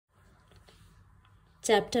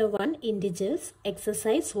Chapter 1 Integers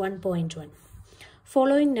Exercise 1.1.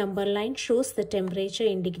 Following number line shows the temperature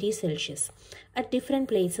in degrees Celsius at different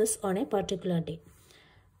places on a particular day.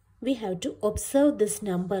 We have to observe this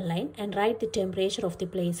number line and write the temperature of the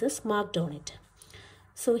places marked on it.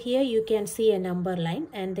 So here you can see a number line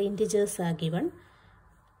and the integers are given.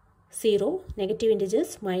 0, negative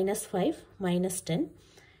integers, -5, -10.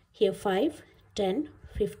 Here 5, 10,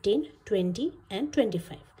 15, 20 and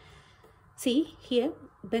 25. See here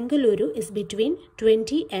Bengaluru is between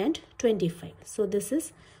 20 and 25. So this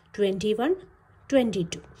is 21,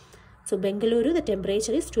 22. So Bengaluru, the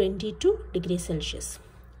temperature is 22 degrees Celsius.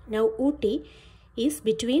 Now Ooty is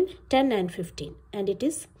between 10 and 15 and it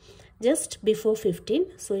is just before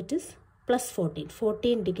 15. So it is plus 14,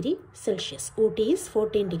 14 degree Celsius. Ooty is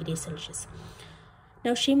 14 degrees Celsius.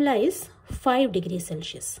 Now Shimla is 5 degrees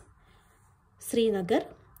Celsius. Srinagar,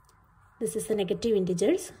 this is the negative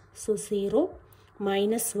integers. So 0,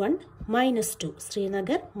 -1, -2.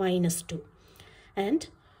 Srinagar, -2. And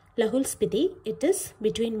Lahul Spiti, it is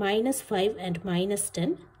between -5 and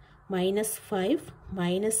 -10. -5,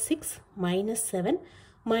 -6, -7,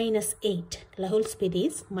 -8. Lahul Spiti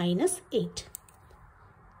is -8.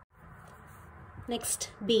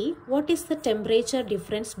 Next, B. What is the temperature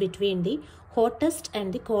difference between the hottest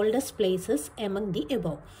and the coldest places among the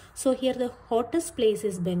above? So here the hottest place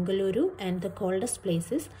is Bengaluru and the coldest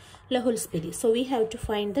place is Lahul Spiti. So we have to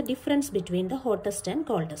find the difference between the hottest and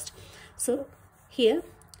coldest. So here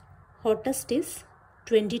hottest is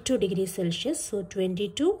 22 degrees Celsius. So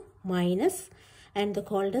 22 minus, and the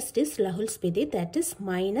coldest is Lahul Spiti, that is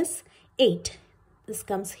 -8. This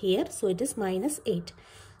comes here, so it is -8.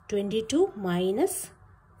 22 minus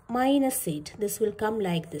 -8. This will come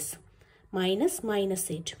like this.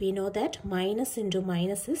 -8. We know that minus into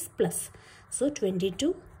minus is plus. So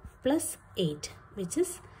 22 plus 8, which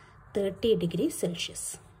is 30 degrees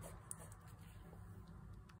Celsius.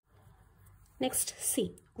 Next,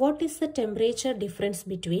 C. What is the temperature difference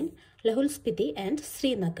between Lahul Spiti and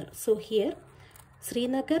Srinagar? So here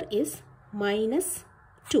Srinagar is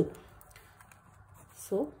 -2.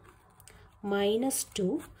 So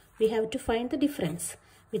 -2, we have to find the difference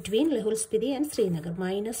between Lahul Spiti and Srinagar.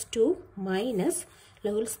 -2 minus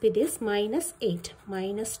Lahul Spiti is -8.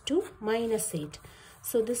 -2 -8.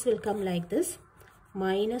 So this will come like this.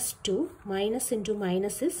 -2 minus into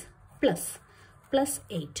minus is plus.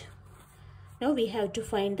 +8. Now we have to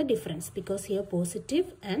find the difference because here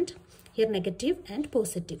positive and here negative and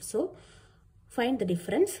positive. So find the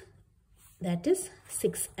difference, that is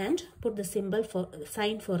 6, and put the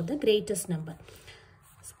sign for the greatest number.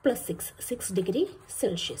 Plus 6 degree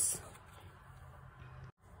Celsius.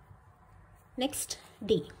 Next,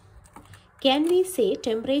 D. Can we say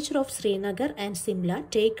temperature of Srinagar and Shimla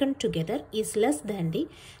taken together is less than the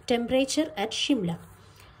temperature at Shimla?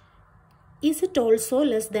 Is it also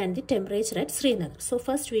less than the temperature at Srinagar? So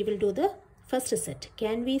first we will do the first set.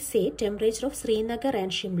 Can we say temperature of Srinagar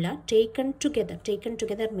and Shimla taken together? Taken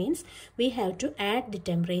together means we have to add the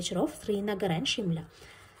temperature of Srinagar and Shimla.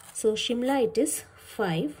 So Shimla it is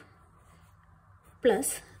 5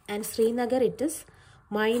 plus, and Srinagar it is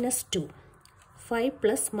 -2. 5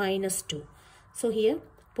 plus -2. So here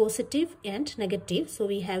positive and negative. So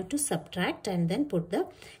we have to subtract and then put the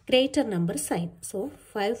greater number sign. So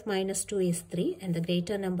 5 minus 2 is 3 and the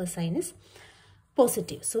greater number sign is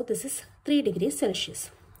positive. So this is 3 degrees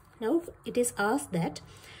Celsius. Now it is asked that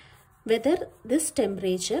whether this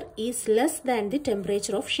temperature is less than the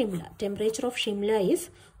temperature of Shimla. Temperature of Shimla is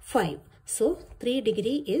 5. So 3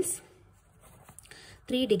 degree is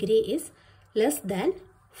less than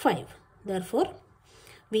 5. Therefore,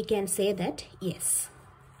 we can say that yes,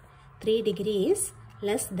 3 degree is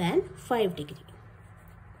less than 5 degree.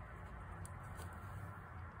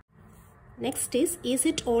 Next is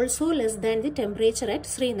it also less than the temperature at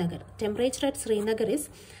Srinagar? Temperature at Srinagar is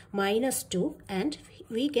 -2 and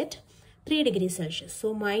we get 3 degrees Celsius.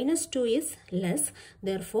 So -2 is less.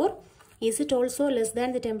 Therefore, is it also less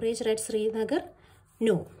than the temperature at Srinagar?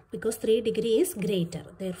 No, because 3 degree is greater.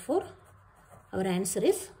 Therefore, our answer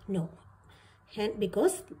is no. And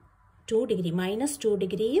because 2 degree, -2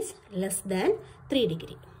 degree is less than 3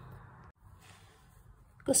 degree.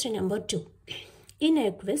 Question number 2. In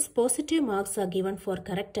a quiz, positive marks are given for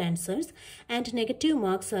correct answers and negative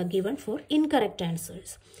marks are given for incorrect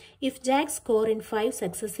answers. If Jack's score in 5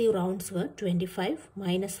 successive rounds were 25,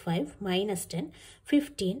 -5, -10,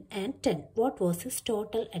 15 and 10, what was his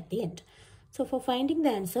total at the end? So for finding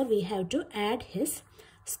the answer, we have to add his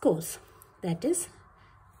scores. That is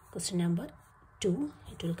question number 2.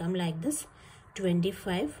 It will come like this.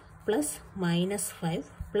 25 plus -5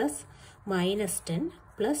 plus -10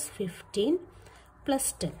 plus 15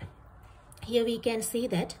 plus 10. Here we can see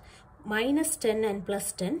that minus 10 and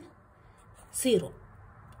plus 10, 0.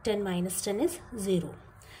 10 minus 10 is 0.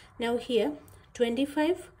 Now here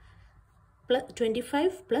 25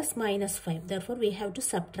 plus minus 5. Therefore, we have to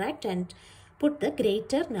subtract and put the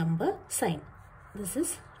greater number sign. This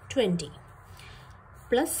is 20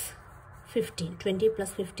 plus 15. 20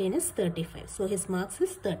 plus 15 is 35. So, his marks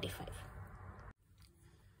is 35.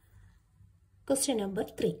 Question number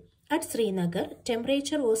 3. At Srinagar,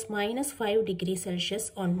 temperature was minus 5 degrees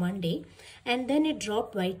Celsius on Monday and then it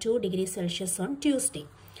dropped by 2 degrees Celsius on Tuesday.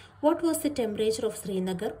 What was the temperature of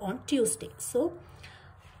Srinagar on Tuesday? So,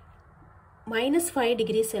 minus 5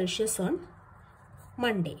 degrees Celsius on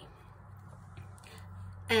Monday.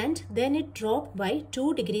 And then it dropped by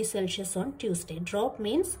 2 degrees Celsius on Tuesday. Drop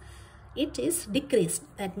means it is decreased.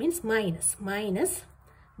 That means minus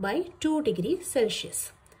by 2 degrees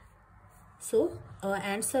Celsius. So, our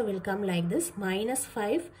answer will come like this. Minus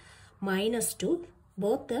 5, minus 2.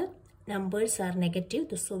 Both the numbers are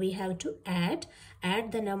negative. So, we have to add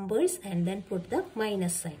the numbers and then put the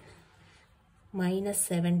minus sign. Minus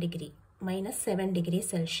 7 degrees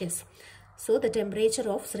Celsius. So, the temperature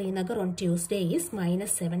of Srinagar on Tuesday is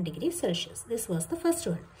minus 7 degrees Celsius. This was the first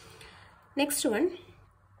one. Next one.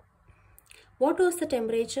 What was the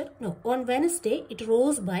temperature? No, on Wednesday, it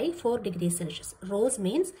rose by 4 degrees Celsius. Rose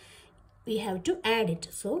means we have to add it.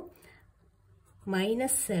 So,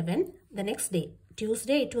 minus 7 the next day.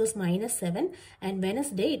 Tuesday, it was minus 7 and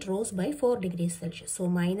Wednesday, it rose by 4 degrees Celsius. So,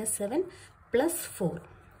 minus 7 plus 4.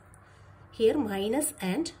 Here, minus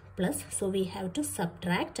and plus. So, we have to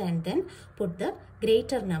subtract and then put the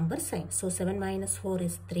greater number sign. So, 7 minus 4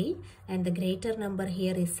 is 3 and the greater number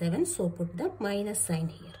here is 7. So, put the minus sign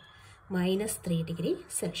here. Minus 3 degrees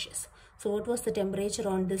Celsius. So, what was the temperature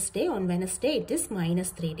on this day? On Wednesday, it is minus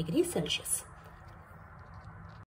 3 degrees Celsius.